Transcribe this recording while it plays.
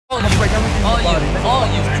break everything all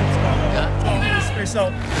you. Yeah. So,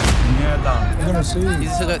 you're gonna see.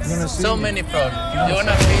 So many problems. You're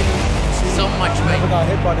gonna feel so much pain. I got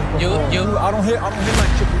hit by this before. I don't hit like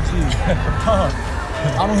Triple G.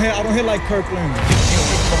 I don't hit like Kirkland.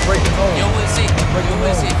 You will see. You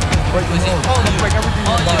will see.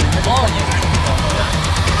 All you.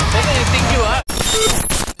 Who do you think you are?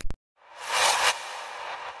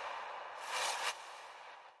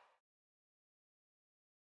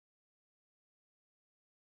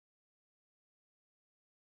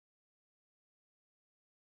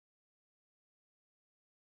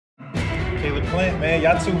 Caleb Clint, man,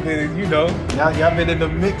 y'all two been, you know, y'all been in the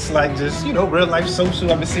mix, like just, you know, real life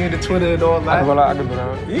social. I've been seeing the Twitter and all that. I can do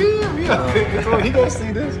that. Yeah. He gonna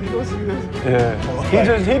see this.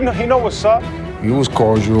 Yeah. He know what's up. He was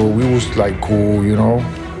cordial. We was like cool, you know.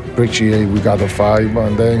 Appreciate we got the fight,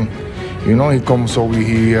 but then, you know, he comes over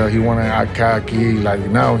here. He wanna act cocky. Like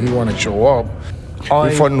now, he wanna show up.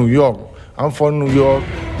 He from New York. I'm from New York,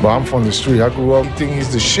 but I'm from the street. I grew up. You think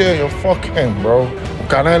he's the shit? Yo, fuck him, bro.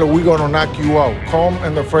 Canelo, we gonna knock you out. Come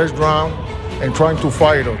in the first round and trying to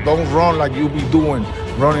fight us. Don't run like you be doing,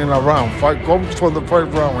 running around. Fight, come for the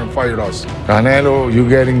first round and fight us. Canelo, you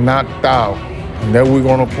getting knocked out. And then we're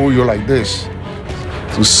gonna pull you like this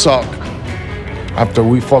to suck after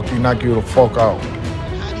we fucking knock you the fuck out.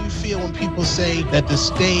 How do you feel when people say that the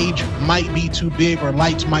stage might be too big or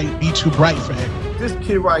lights might be too bright for him? This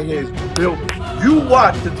kid right here is built. You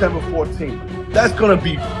watch September 14th. That's gonna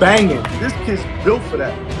be banging. This kid's built for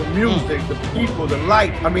that. The music, the people, the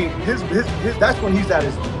light. I mean, that's when he's at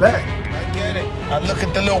his best. I get it. I look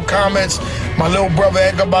at the little comments. My little brother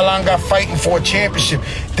Edgar Berlanga fighting for a championship.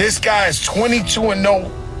 This guy is 22-0,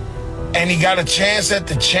 and he got a chance at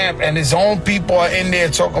the champ. And his own people are in there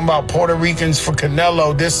talking about Puerto Ricans for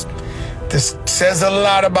Canelo. This says a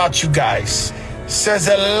lot about you guys. Says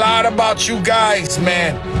a lot about you guys,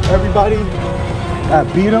 man. Everybody that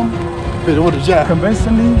beat him. They don't want a job.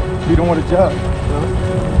 Convincingly, he don't want a job.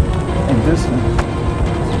 And this one.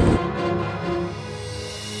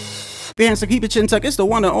 Fans, so keep it chin tuck. It's the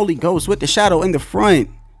one and only Ghost with the shadow in the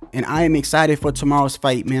front. And I am excited for tomorrow's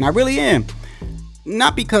fight, man. I really am.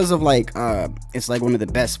 Not because of like, it's like one of the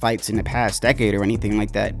best fights in the past decade or anything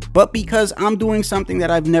like that. But because I'm doing something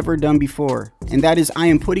that I've never done before. And that is I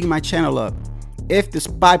am putting my channel up. If this,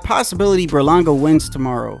 by possibility, Berlanga wins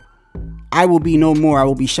tomorrow, I will be no more. I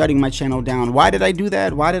will be shutting my channel down. Why did I do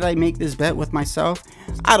that? Why did I make this bet with myself?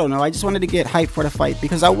 I don't know. I just wanted to get hyped for the fight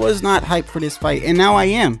because I was not hyped for this fight. And now I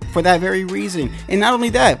am for that very reason. And not only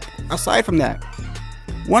that, aside from that,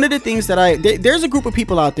 one of the things that there's a group of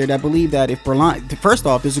people out there that believe that if Berlanga, first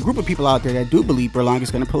off, there's a group of people out there that do believe Berlanga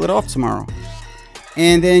is going to pull it off tomorrow.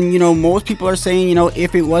 And then, you know, most people are saying, you know,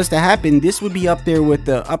 if it was to happen, this would be up there with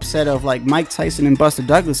the upset of like Mike Tyson and Buster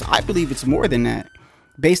Douglas. I believe it's more than that.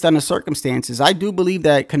 Based on the circumstances, I do believe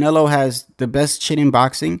that Canelo has the best chin in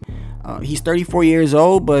boxing. He's 34 years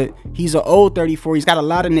old, but he's an old 34. He's got a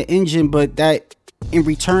lot in the engine, but that in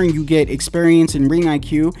return, you get experience and ring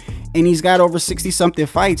IQ. And he's got over 60-something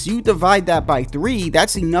fights. You divide that by 3,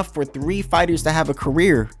 that's enough for 3 fighters to have a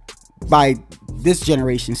career by this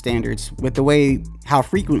generation standards with the way how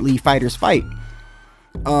frequently fighters fight.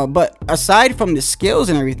 But aside from the skills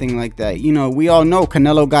and everything like that, you know, we all know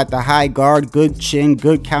Canelo got the high guard, good chin,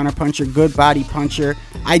 good counter puncher, good body puncher.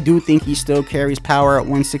 I do think he still carries power at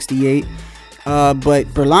 168. But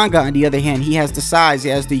Berlanga, on the other hand, he has the size, he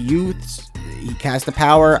has the youth, he has the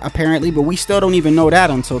power apparently, but we still don't even know that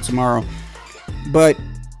until tomorrow. But,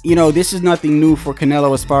 you know, this is nothing new for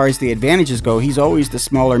Canelo as far as the advantages go. He's always the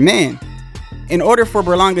smaller man. In order for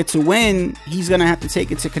Berlanga to win, he's going to have to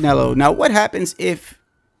take it to Canelo. Now, what happens if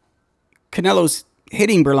Canelo's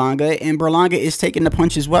hitting Berlanga and Berlanga is taking the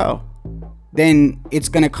punch as well? Then it's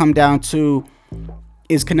going to come down to,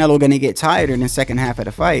 is Canelo going to get tired in the second half of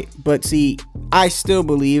the fight? But see, I still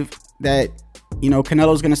believe that, you know,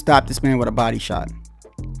 Canelo's going to stop this man with a body shot.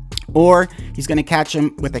 Or he's going to catch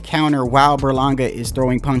him with a counter while Berlanga is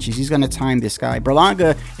throwing punches. He's going to time this guy.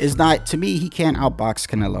 Berlanga is not, to me, he can't outbox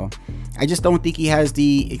Canelo. I just don't think he has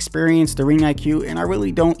the experience, the ring IQ, and I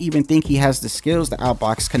really don't even think he has the skills to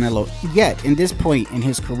outbox Canelo yet in this point in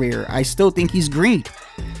his career. I still think he's green.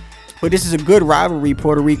 But this is a good rivalry,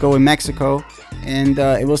 Puerto Rico and Mexico, and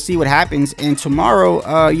we'll see what happens. And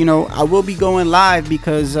tomorrow, you know, I will be going live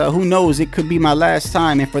because who knows, it could be my last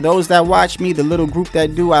time. And for those that watch me, the little group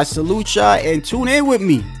that do, I salute y'all and tune in with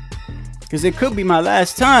me because it could be my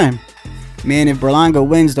last time. Man, if Berlanga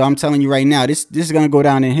wins, though, I'm telling you right now, this is gonna go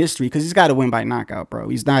down in history because he's got to win by knockout, bro.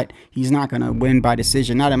 He's not gonna win by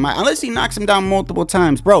decision, not in my, unless he knocks him down multiple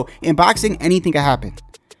times, bro. In boxing, anything can happen.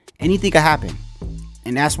 Anything can happen.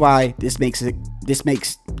 and that's why this makes it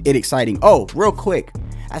exciting. Oh, real quick,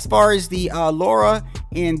 as far as the Laura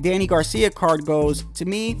and Danny Garcia card goes, to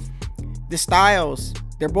me, the styles,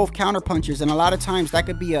 they're both counter punchers, and a lot of times that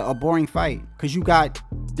could be a boring fight because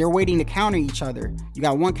they're waiting to counter each other. You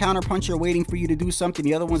got one counter puncher waiting for you to do something,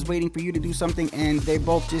 the other one's waiting for you to do something, and they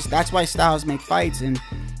both that's why styles make fights, and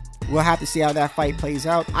we'll have to see how that fight plays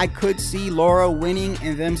out. I could see Laura winning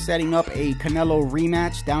and them setting up a Canelo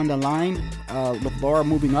rematch down the line with Laura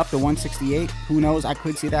moving up to 168. Who knows? I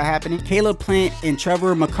could see that happening. Caleb Plant and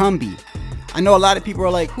Trevor McCumbee. I know a lot of people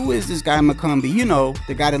are like, who is this guy McCumbee? You know,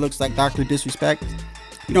 the guy that looks like Dr. Disrespect.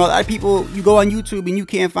 You know, a lot of people, you go on YouTube and you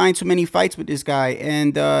can't find too many fights with this guy.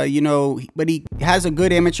 And, you know, but he has a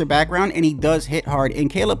good amateur background and he does hit hard. And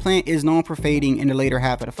Caleb Plant is known for fading in the later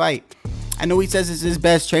half of the fight. I know he says it's his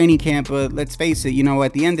best training camp, but let's face it, you know,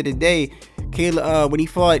 at the end of the day, Caleb, when he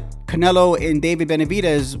fought Canelo and David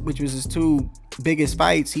Benavidez, which was his two biggest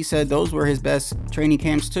fights, he said those were his best training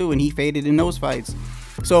camps too, and he faded in those fights.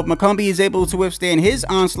 So if McCumbee is able to withstand his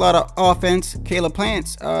onslaught of offense, Caleb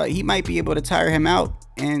Plant's, he might be able to tire him out.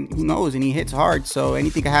 And who knows, and he hits hard, so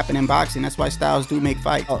anything can happen in boxing. That's why styles do make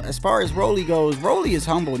fights. As far as Rolly goes, Rolly is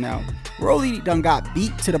humble now. Rolly done got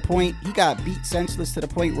beat to the point, he got beat senseless to the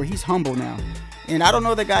point where he's humble now. And I don't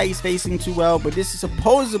know the guy he's facing too well, but this is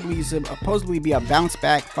supposedly be a bounce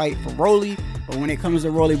back fight for Rolly. But when it comes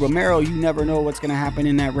to Rolly Romero, you never know what's going to happen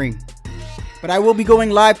in that ring. But I will be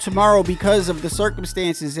going live tomorrow because of the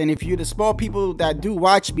circumstances. And if you're the small people that do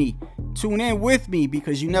watch me, tune in with me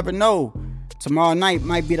because you never know. Tomorrow night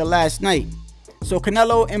might be the last night. So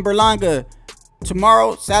Canelo and Berlanga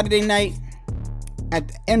tomorrow, Saturday night at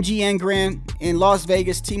the MGM Grand in Las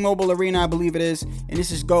Vegas, T-Mobile Arena, I believe it is. And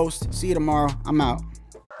this is Ghost. See you tomorrow. I'm out.